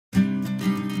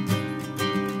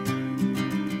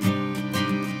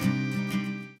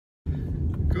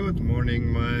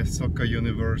morning, my soccer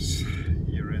universe.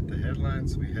 Here at the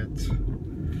headlines, we had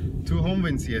 2 home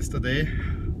wins yesterday.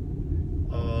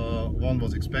 One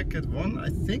was expected, one I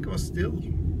think was still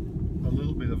a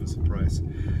little bit of a surprise.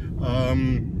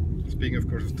 Speaking of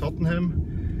course of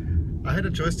Tottenham, I had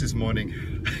a choice this morning.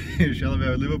 Shall I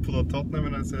wear Liverpool or Tottenham?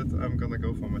 And I said I'm gonna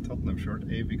go for my Tottenham shirt,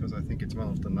 because I think it's one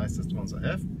of the nicest ones I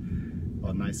have.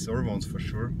 Or nicer ones for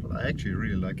sure, but I actually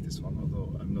really like this one,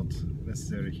 although I'm not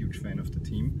necessarily a huge fan of the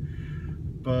team.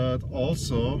 But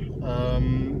also,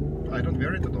 I don't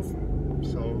wear it that often,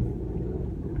 so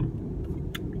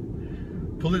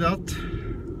pull it out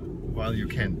while you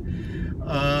can.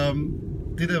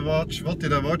 What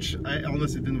did I watch? I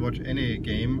honestly didn't watch any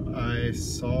game. I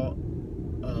saw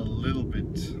a little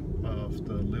bit of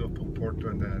the Liverpool Porto,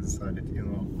 and then I decided, you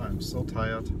know, I'm so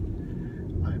tired,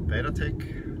 I better take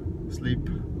sleep,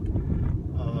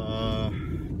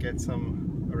 get some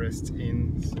rest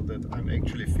in, so that I'm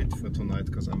actually fit for tonight,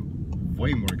 because I'm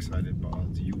way more excited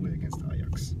about Juve against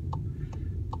Ajax.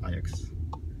 Ajax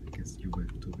against Juve,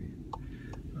 to be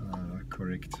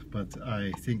correct, but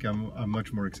I think I'm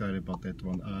much more excited about that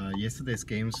one. Yesterday's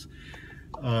games,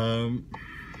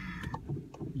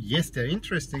 yes, they're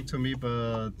interesting to me,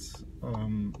 but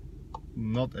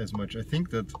not as much. I think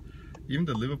that even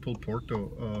the Liverpool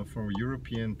Porto from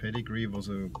European pedigree was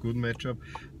a good matchup.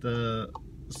 The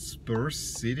Spurs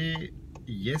City,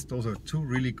 yes, those are 2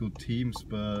 really good teams,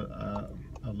 but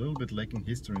a little bit lacking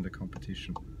history in the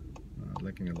competition.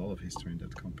 Lacking a lot of history in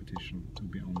that competition, to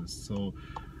be honest. So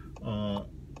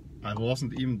I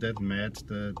wasn't even that mad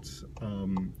that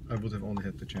I would have only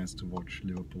had the chance to watch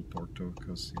Liverpool Porto,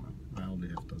 because, you know, I only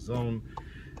have the zone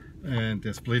and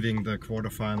they're splitting the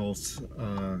quarterfinals.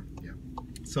 Yeah.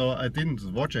 So I didn't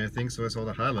watch anything, so I saw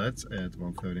the highlights at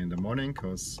 1:30 in the morning,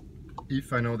 because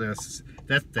if I know that's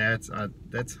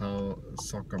how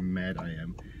soccer mad I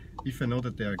am. If I know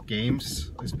that there are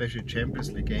games, especially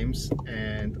Champions League games,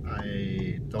 and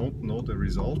I don't know the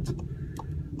result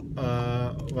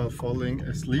while falling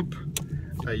asleep,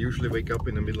 I usually wake up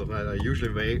in the middle of the night. I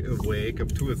usually wake up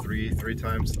 2 or 3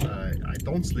 times. I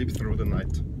don't sleep through the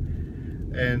night.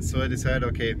 And so I decided,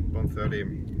 okay,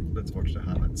 1:30, let's watch the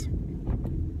highlights.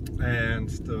 And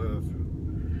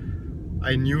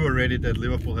I knew already that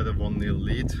Liverpool had a 1-0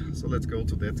 lead, so let's go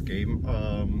to that game.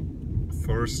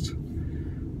 First,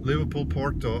 Liverpool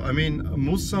Porto. I mean,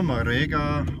 Moussa Marega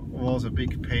was a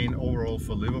big pain overall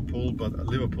for Liverpool, but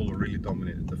Liverpool really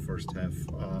dominated the first half.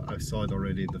 I saw it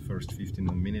already in the first 15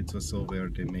 minutes or so, where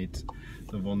they made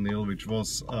the 1-0, which was,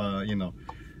 you know,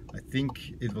 I think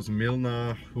it was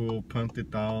Milner who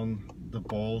punted down the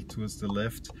ball towards the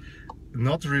left.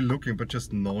 Not really looking, but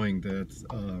just knowing that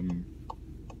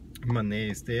Mané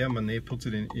is there. Mané puts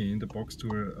it in the box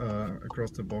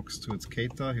across the box towards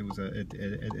Keita. He was at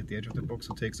the edge of the box,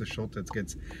 who takes a shot that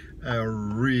gets a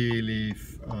really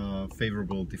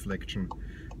favorable deflection,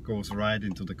 goes right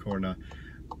into the corner.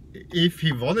 If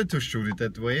he wanted to shoot it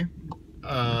that way,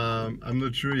 I'm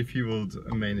not sure if he would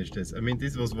manage this. I mean,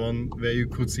 this was one where you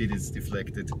could see this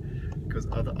deflected, because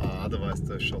otherwise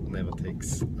the shot never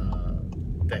takes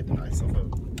that nice of a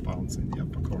bounce in the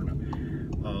upper corner.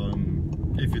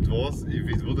 If it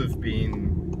would have been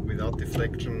without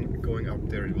deflection going up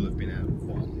there, it would have been a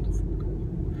wonderful goal.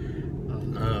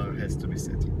 Has to be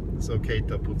said. So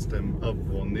Keita puts them up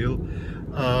 1-0.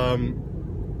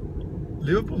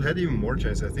 Liverpool had even more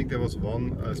chances. I think there was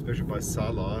one, especially by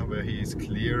Salah, where he is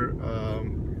clear.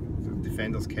 The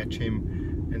defenders catch him,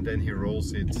 and then he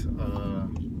rolls it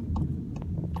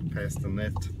past the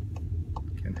net.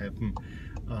 Can happen.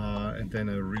 And then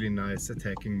a really nice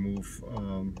attacking move.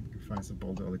 Finds the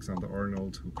ball to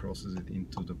Alexander-Arnold, who crosses it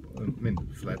into the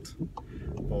flat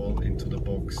ball into the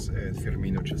box, and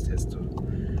Firmino just has to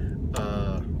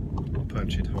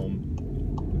punch it home.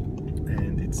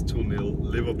 And it's 2-0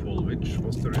 Liverpool, which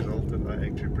was the result that I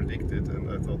actually predicted. And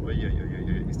I thought, oh yeah,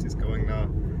 is this going now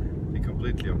in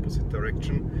completely opposite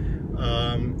direction?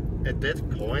 At that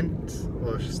point,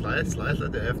 or slightly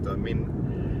thereafter, I mean,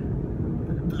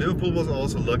 Liverpool was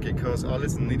also lucky, because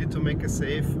Alisson needed to make a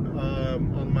save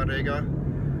on Marega,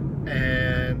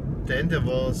 and then there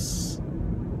was,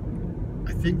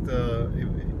 I think,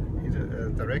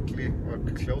 directly or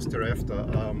close thereafter,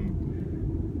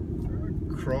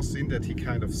 cross in that he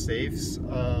kind of saves,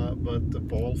 but the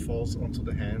ball falls onto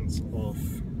the hands of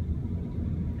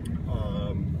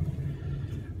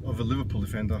a Liverpool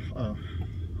defender.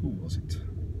 Who was it?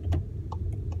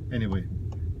 Anyway,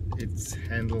 it's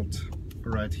handled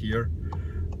right here,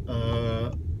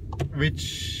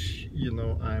 which, you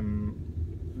know, I'm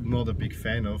not a big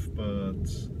fan of, but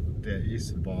there is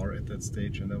VAR at that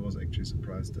stage, and I was actually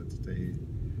surprised that they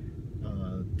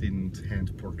didn't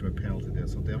hand Porto a penalty there,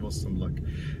 so there was some luck.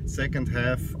 Second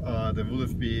half, there would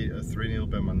have been a 3-0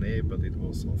 by Mané, but it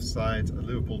was offside.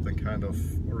 Liverpool then kind of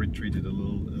retreated a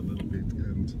little bit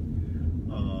and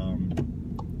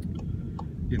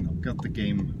you know, got the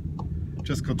game,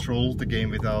 just controlled the game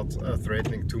without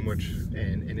threatening too much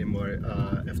anymore.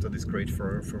 After this great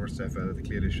first half, they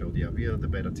clearly showed, yeah, we are the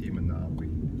better team, and now we're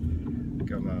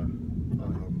gonna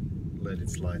let it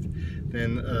slide.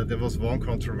 Then there was one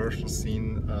controversial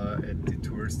scene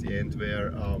towards the end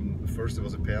where first there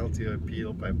was a penalty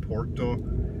appeal by Porto.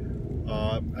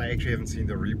 I actually haven't seen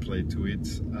the replay to it,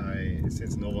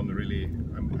 since no one really,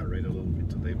 I read a little bit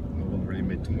today, but no one really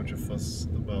made too much of a fuss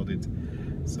about it,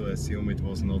 so I assume it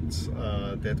was not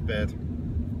that bad.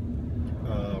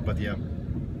 But yeah,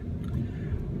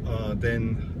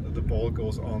 then the ball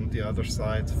goes on the other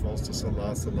side, falls to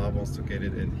Salah. Salah wants to get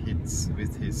it and hits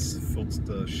with his foot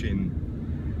the shin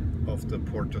of the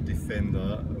Porto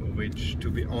defender, which,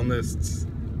 to be honest,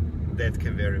 that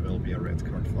can very well be a red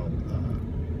card foul.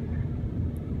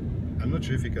 I'm not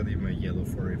sure if he got even a yellow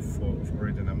for it,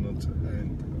 and I'm not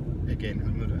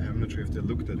sure if they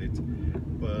looked at it,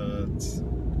 but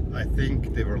I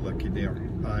think they were lucky there.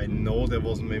 I know there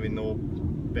was maybe no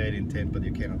bad intent, but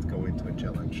you cannot go into a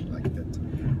challenge like that.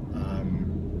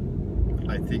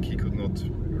 I think he could not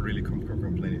really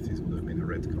complain if this would have been a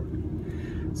red card.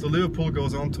 So Liverpool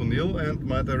goes on 2-0,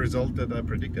 and the result that I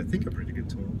predicted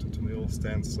 2-0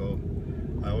 stands. So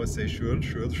I always say sure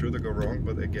to go wrong,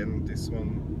 but again, this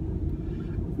one,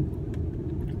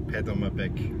 pat on my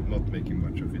back, not making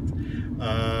much of it.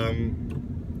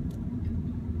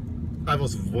 I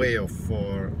was way off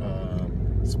for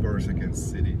Spurs against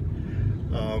City.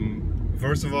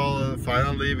 First of all,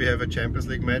 finally we have a Champions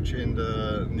League match in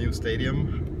the new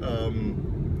stadium.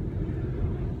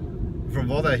 From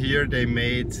what I hear, they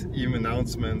made even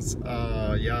announcements,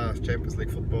 yeah, Champions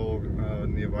League football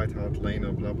near White Hart Lane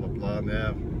or blah blah blah. And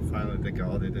yeah, finally they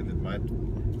got it, and it might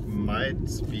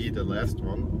be the last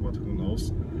one, but who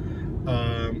knows.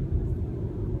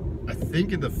 I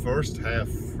think in the first half,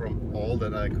 from all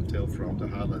that I could tell from the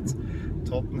highlights,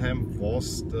 Tottenham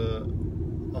was the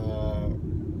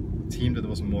team that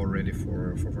was more ready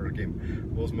for the game.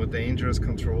 Was more dangerous,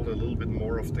 controlled a little bit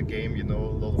more of the game, you know,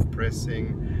 a lot of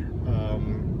pressing,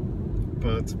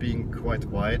 but being quite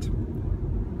wide.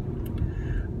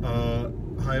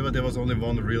 However, there was only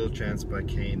one real chance by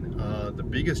Kane. The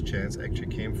biggest chance actually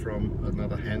came from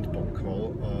another handball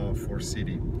call for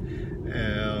City.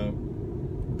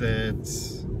 That,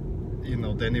 you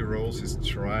know, Danny Rose is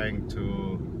trying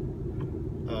to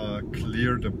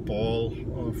clear the ball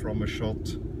from a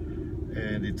shot,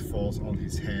 and it falls on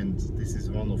his hand. This is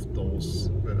one of those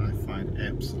that I find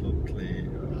absolutely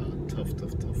tough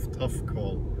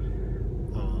call.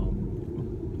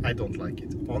 I don't like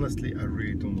it. Honestly, I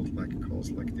really do not like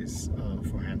calls like this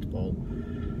for handball.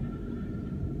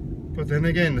 But then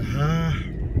again,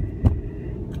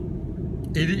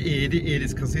 it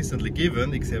is consistently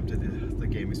given, except that the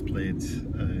game is played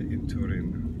in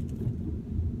Turin.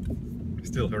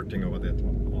 Still hurting over that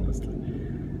one, honestly.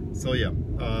 So yeah,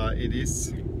 it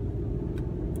is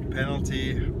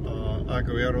penalty.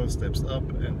 Aguero steps up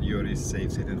and Lloris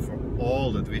saves it. And for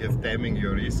all that we have damning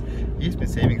Lloris, he's been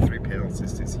saving 3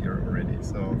 penalties this year already.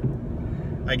 So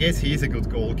I guess he's a good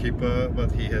goalkeeper,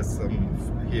 but he has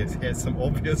some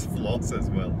obvious flaws as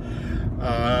well.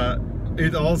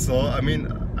 It also, I mean,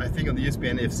 I think on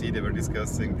ESPN FC they were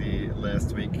discussing the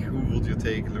last week, who would you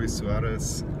take, Luis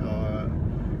Suarez,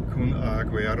 Kun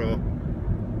Aguero?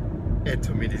 And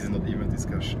to me this is not even a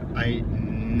discussion.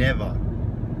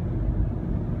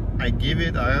 I give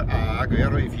it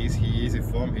Aguero if he is in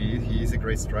form, he is a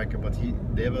great striker, but he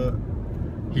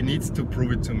needs to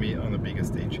prove it to me on a bigger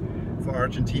stage. For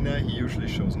Argentina, he usually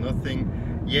shows nothing.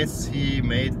 Yes, he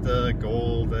made the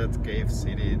goal that gave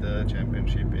City the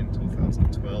championship in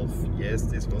 2012. Yes,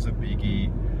 this was a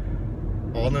biggie.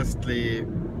 Honestly,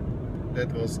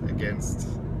 that was against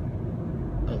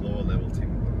a lower level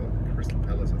team, Crystal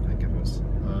Palace, I think it was.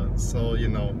 So, you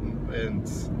know, and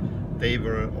they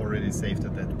were already saved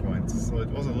at that point. So it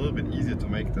was a little bit easier to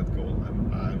make that goal.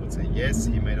 I would say yes,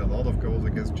 he made a lot of goals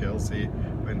against Chelsea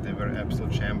when they were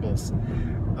absolute shambles.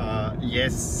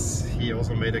 Yes, he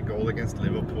also made a goal against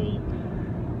Liverpool.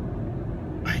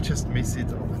 I just miss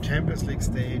it on the Champions League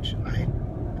stage.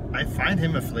 I find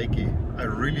him a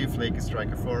really flaky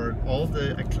striker. For all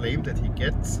the acclaim that he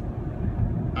gets,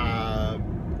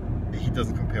 he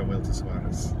doesn't compare well to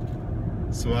Suarez.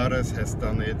 Suarez has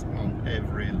done it on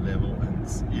every level, and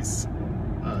his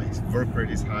work rate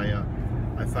is higher.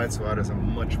 I find Suarez a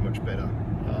much better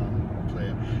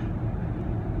player.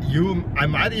 I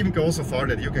might even go so far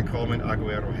that you can call me an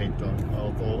Aguero hater,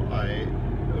 although I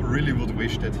really would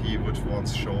wish that he would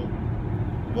once show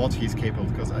what he's capable,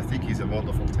 because I think he's a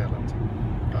wonderful talent.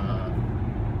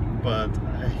 But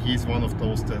he's one of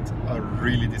those that are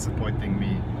really disappointing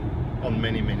me on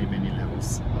many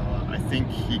levels. I think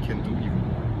he can do even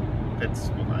more. That's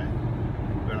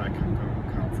where I can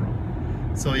come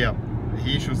from. So yeah,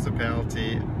 he shoots the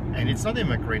penalty, and it's not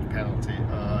even a great penalty.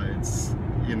 It's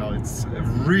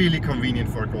really convenient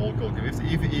for a goalkeeper.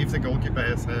 If the goalkeeper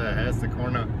has the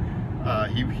corner,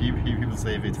 he will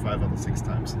save it 5 out of 6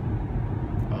 times.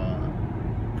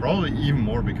 Probably even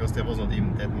more, because there was not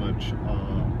even that much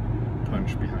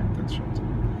punch behind that shot.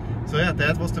 So yeah,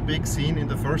 that was the big scene in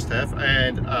the first half,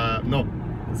 and no,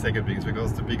 the second biggest,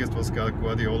 because the biggest was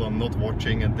Guardiola not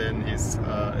watching, and then his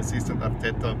assistant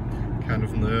Arteta kind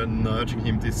of nudging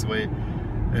him this way,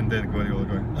 and then Guardiola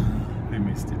going, we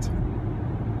missed it.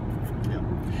 Yeah.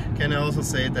 Can I also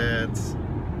say that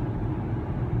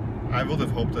I would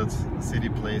have hoped that City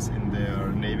plays in their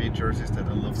navy jerseys that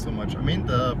I love so much. I mean,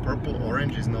 the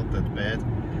purple-orange is not that bad,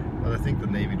 but I think the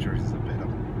navy jerseys are better.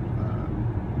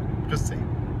 Just saying.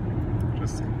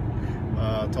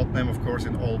 Tottenham, of course,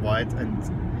 in all white, and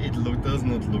it does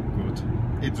not look good.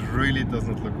 It really does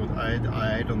not look good.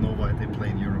 I don't know why they play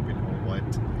in Europe in all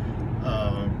white.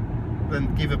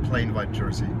 Then give a plain white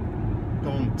jersey.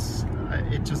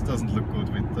 It just doesn't look good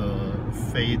with the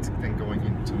fade then going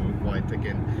into white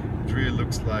again. It really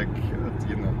looks like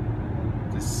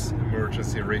this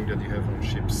emergency ring that you have on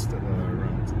ships that are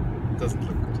around. It doesn't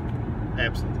look good.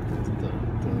 Absolutely doesn't look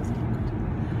good.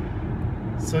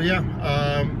 So yeah,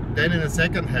 then in the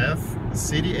second half,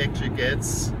 City actually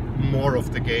gets more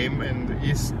of the game and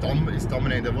is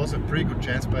dominating. There was a pretty good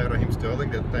chance by Raheem Sterling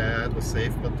that was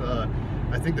safe, but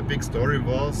I think the big story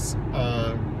was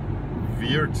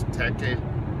weird tackle.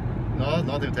 No,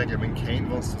 not even tackle. I mean, Kane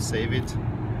wants to save it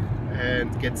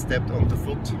and gets stepped on the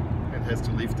foot and has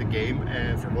to leave the game.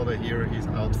 And from what I hear, he's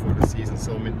out for the season.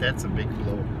 So I mean, that's a big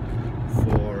blow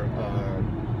for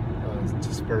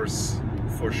Spurs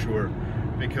for sure.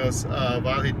 Because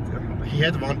while he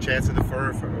had one chance in the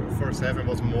first half and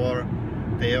was more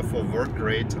there for work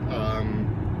rate,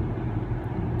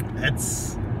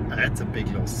 that's a big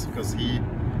loss, because he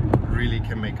really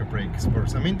can make or break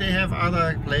Spurs. I mean, they have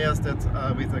other players that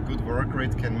with a good work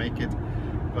rate can make it,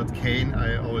 but Kane,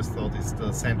 I always thought, is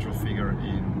the central figure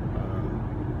in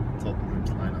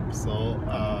Tottenham's lineup. So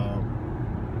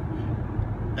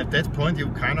at that point you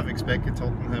kind of expected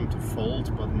Tottenham to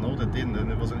fold, but no, they didn't, and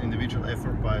it was an individual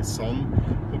effort by Son,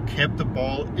 who kept the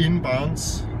ball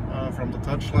inbounds from the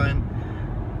touchline,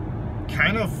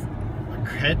 kind of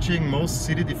catching most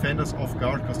City defenders off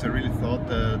guard, because they really thought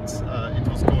that it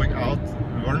was going out.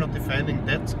 We were not defending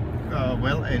that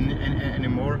well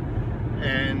anymore,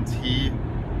 and he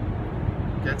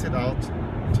gets it out,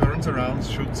 turns around,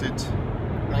 shoots it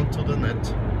onto the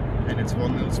net, and it's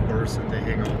 1-0 Spurs, and they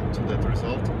hang on to that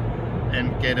result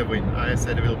and get a win. I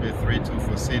said it will be 3-2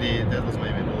 for City. That was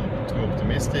maybe a little bit too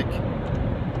optimistic,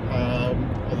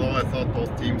 although I thought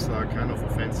both teams are kind of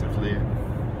offensively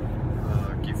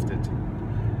gifted.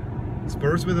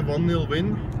 Spurs with a 1-0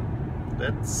 win.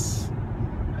 That's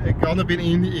gonna be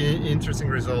an interesting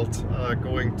result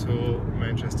going to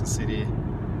Manchester City.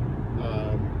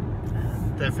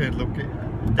 Definitely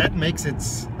that makes it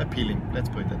appealing, let's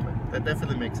put it that way. That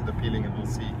definitely makes it appealing, and we'll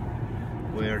see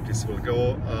where this will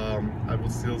go. I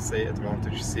would still say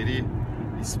advantage City,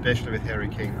 especially with Harry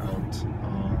Kane out,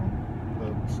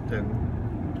 but then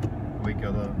we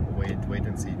gotta wait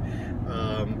and see.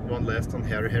 One last on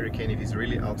Harry Kane. If he's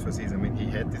really out for season, I mean, he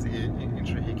had this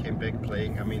injury, he came back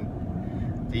playing. I mean,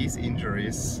 these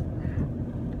injuries,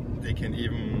 they can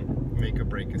even make or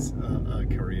break a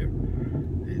career.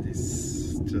 It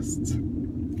is just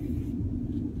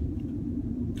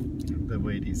the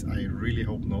way it is. I really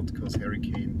hope not, because Harry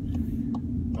Kane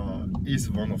is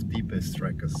one of the best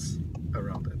strikers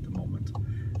around at the moment.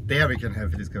 There we can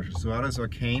have a discussion. Suarez or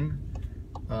Kane,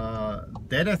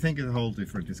 that I think is a whole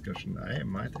different discussion. I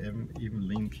might even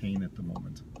lean Kane at the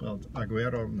moment, but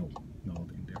Aguero, no, not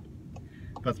in there.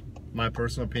 But my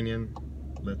personal opinion,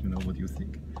 let me know what you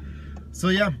think. So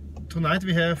yeah, tonight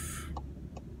we have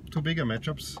two bigger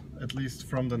matchups, at least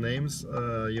from the names.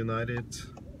 United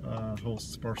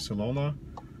hosts Barcelona.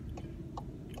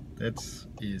 That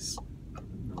is a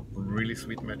really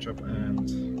sweet matchup, and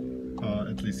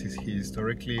at least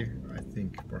historically, I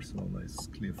think Barcelona is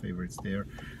clear favorites there.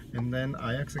 And then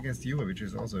Ajax against Juve, which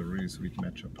is also a really sweet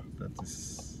matchup.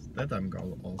 That I'm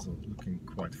also looking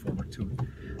quite forward to,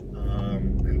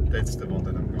 and that's the one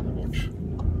that I'm gonna watch.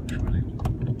 Actually,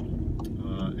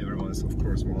 everyone is of course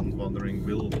course wondering,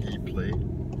 will he play?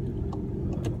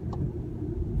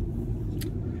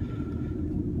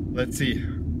 Let's see.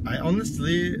 I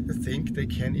honestly think they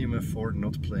can even afford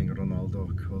not playing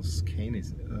Ronaldo, because Kane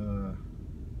is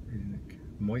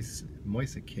Moise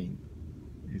Kane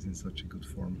is in such a good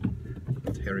form.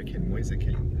 Not Harry Kane, Moise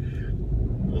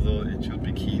Kane. Although it should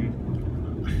be Keane.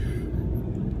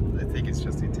 I think it's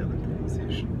just the Italian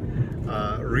pronunciation.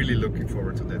 Really looking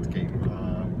forward to that game.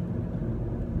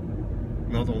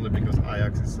 Not only because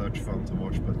Ajax is such fun to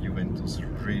watch, but Juventus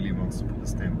really wants to put a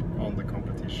stamp on the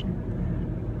competition.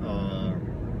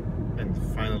 And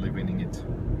finally winning it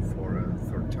for a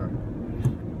third time.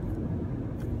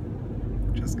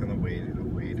 Just gonna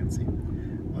wait and see.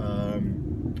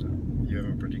 You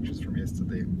have predictions from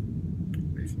yesterday.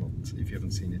 If not, if you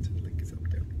haven't seen it, the link is up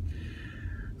there.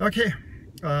 Okay,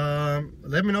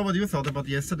 let me know what you thought about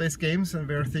yesterday's games and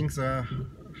where things are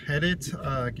headed.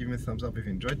 Give me a thumbs up if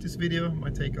you enjoyed this video,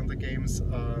 my take on the games.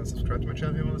 Subscribe to my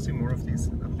channel if you want to see more of these,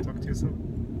 and I'll talk to you soon.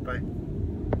 Bye.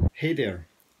 Hey there,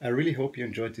 I really hope you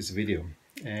enjoyed this video,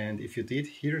 and if you did,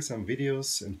 here are some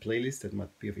videos and playlists that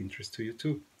might be of interest to you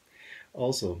too.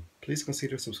 Also, please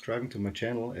consider subscribing to my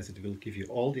channel, as it will give you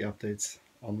all the updates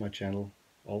on my channel,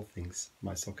 all things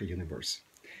My Soccer Universe.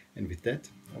 And with that,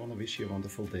 I want to wish you a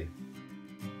wonderful day.